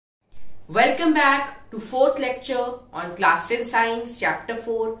Welcome back to fourth lecture on Class 10 Science Chapter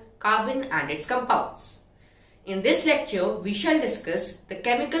 4 Carbon and its Compounds. In this lecture, we shall discuss the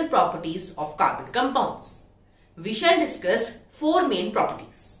chemical properties of carbon compounds. We shall discuss four main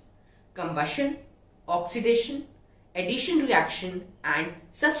properties: combustion, oxidation, addition reaction and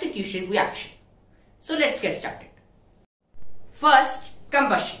substitution reaction. So let's get started. First,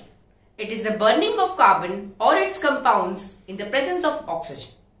 combustion. It is the burning of carbon or its compounds in the presence of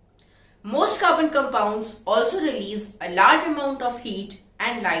oxygen. Most carbon compounds also release a large amount of heat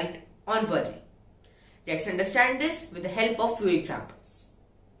and light on burning. Let's understand this with the help of few examples.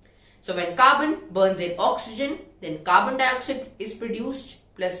 So when carbon burns in oxygen, then carbon dioxide is produced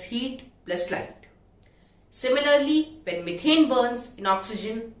plus heat plus light. Similarly, when methane burns in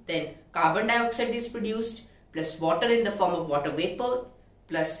oxygen, then carbon dioxide is produced plus water in the form of water vapor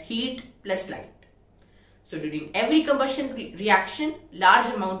plus heat plus light. So during every combustion reaction, large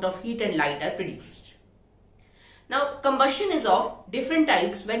amount of heat and light are produced. Now combustion is of different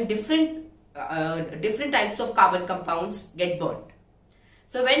types when different types of carbon compounds get burnt.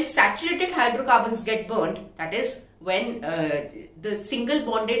 So when saturated hydrocarbons get burnt, that is when the single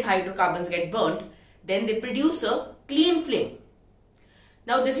bonded hydrocarbons get burnt, then they produce a clean flame.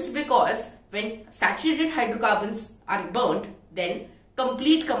 Now this is because when saturated hydrocarbons are burnt, then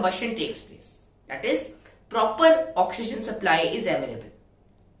complete combustion takes place. That is, proper oxygen supply is available.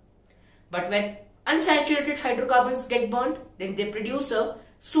 But when unsaturated hydrocarbons get burnt, then they produce a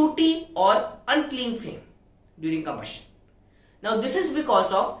sooty or unclean flame during combustion. Now this is because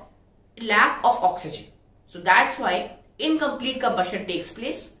of lack of oxygen. So that's why incomplete combustion takes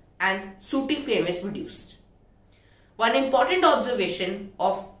place and sooty flame is produced. One important observation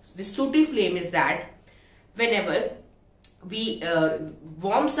of the sooty flame is that whenever we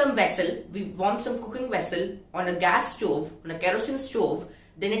warm some cooking vessel on a gas stove, on a kerosene stove,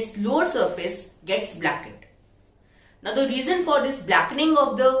 then its lower surface gets blackened. Now the reason for this blackening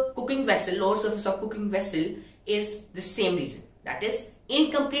of the cooking vessel, lower surface of cooking vessel, is the same reason. That is,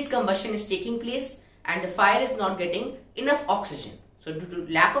 incomplete combustion is taking place and the fire is not getting enough oxygen. So due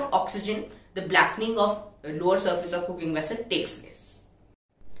to lack of oxygen, the blackening of the lower surface of cooking vessel takes place.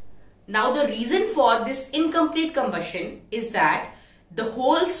 Now the reason for this incomplete combustion is that the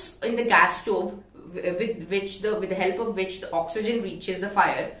holes in the gas stove with the help of which the oxygen reaches the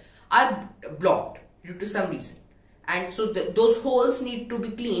fire are blocked due to some reason. And so those holes need to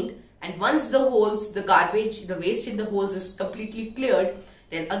be cleaned, and once the holes, the garbage, the waste in the holes is completely cleared,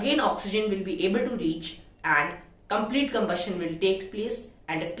 then again oxygen will be able to reach and complete combustion will take place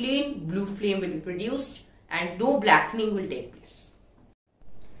and a clean blue flame will be produced and no blackening will take place.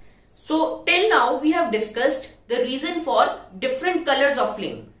 So till now we have discussed the reason for different colors of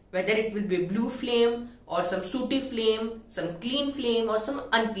flame, whether it will be blue flame or some sooty flame, some clean flame or some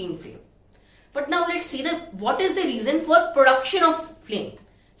unclean flame. But now let's see what is the reason for production of flame.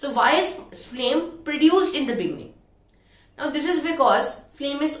 So why is flame produced in the beginning? Now this is because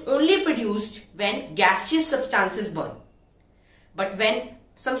flame is only produced when gaseous substances burn. But when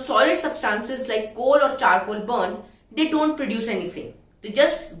some solid substances like coal or charcoal burn, they don't produce any flame. They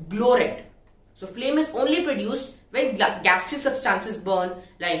just glow red. So flame is only produced when gaseous substances burn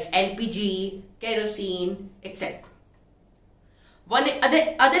like LPG, kerosene, etc. One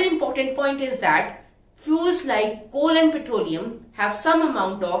other important point is that fuels like coal and petroleum have some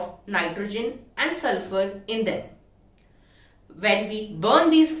amount of nitrogen and sulfur in them. When we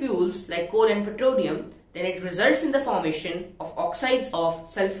burn these fuels like coal and petroleum, then it results in the formation of oxides of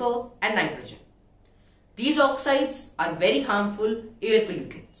sulfur and nitrogen. These oxides are very harmful air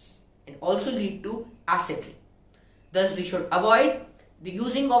pollutants and also lead to acid rain. Thus we should avoid the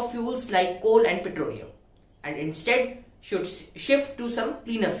using of fuels like coal and petroleum and instead should shift to some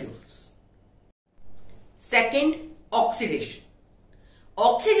cleaner fuels. Second, oxidation.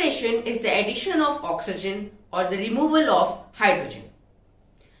 Oxidation is the addition of oxygen or the removal of hydrogen.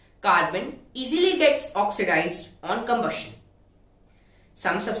 Carbon easily gets oxidized on combustion.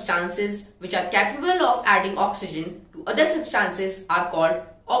 Some substances which are capable of adding oxygen to other substances are called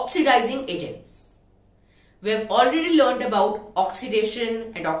oxidizing agents. We have already learned about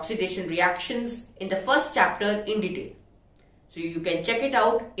oxidation and oxidation reactions in the first chapter in detail. So you can check it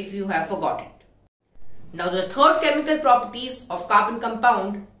out if you have forgotten. Now the third chemical properties of carbon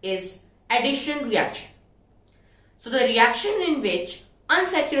compound is addition reaction. So the reaction in which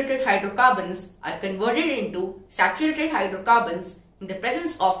unsaturated hydrocarbons are converted into saturated hydrocarbons in the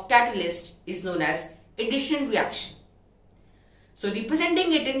presence of catalyst is known as addition reaction. So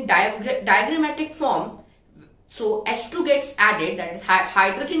representing it in diagrammatic form, so H2 gets added, that is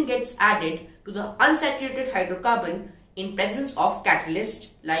hydrogen gets added to the unsaturated hydrocarbon in presence of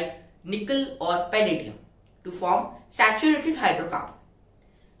catalyst like nickel or palladium to form saturated hydrocarbon.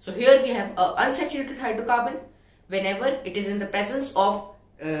 So here we have an unsaturated hydrocarbon. Whenever it is in the presence of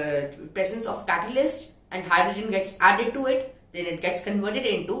catalyst and hydrogen gets added to it, then it gets converted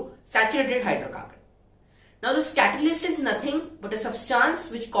into saturated hydrocarbon. Now this catalyst is nothing but a substance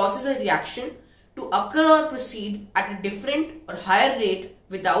which causes a reaction to occur or proceed at a different or higher rate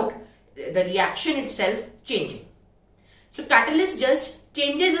without the reaction itself changing. So catalyst just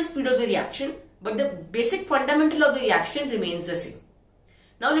changes the speed of the reaction, but the basic fundamental of the reaction remains the same.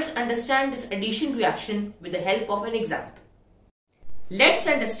 Now let's understand this addition reaction with the help of an example. Let's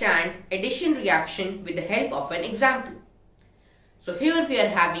understand addition reaction with the help of an example. So here we are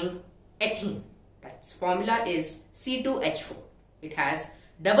having ethene. Its formula is C2H4. It has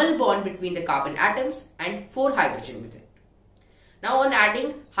double bond between the carbon atoms and 4 hydrogen with it. Now on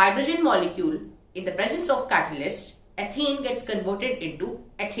adding hydrogen molecule in the presence of catalyst, ethene gets converted into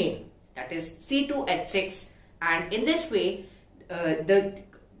ethane, that is C2H6, and in this way the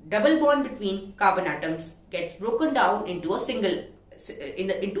double bond between carbon atoms gets broken down into a single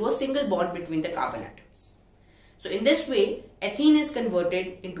bond between the carbon atoms. So in this way ethene is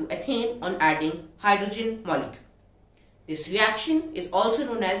converted into ethane on adding hydrogen molecule. This reaction is also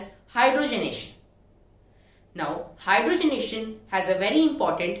known as hydrogenation. Now hydrogenation has a very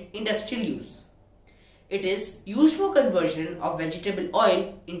important industrial use. It is used for conversion of vegetable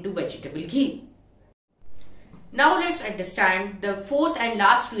oil into vegetable ghee. Now let's understand the fourth and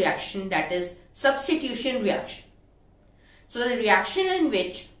last reaction, that is substitution reaction. So the reaction in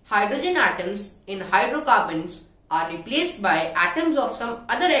which hydrogen atoms in hydrocarbons are replaced by atoms of some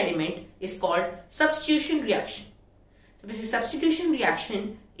other element is called substitution reaction. So basically substitution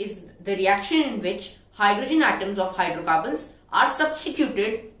reaction is the reaction in which hydrogen atoms of hydrocarbons are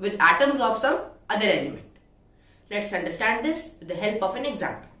substituted with atoms of some other element. Let's understand this with the help of an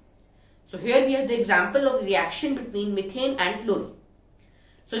example. So here we have the example of reaction between methane and chlorine.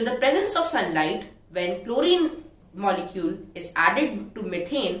 So in the presence of sunlight, when chlorine molecule is added to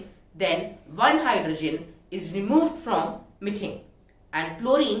methane, then one hydrogen is removed from methane and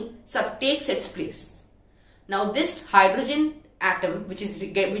chlorine takes its place. Now this hydrogen atom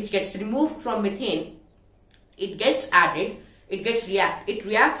which gets removed from methane, it gets added, it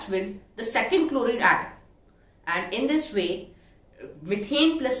reacts with the second chlorine atom, and in this way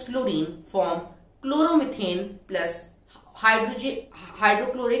methane plus chlorine form chloromethane plus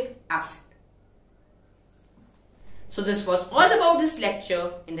hydrochloric acid. So this was all about this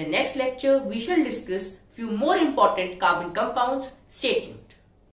lecture. In the next lecture we shall discuss few more important carbon compounds. Stay tuned.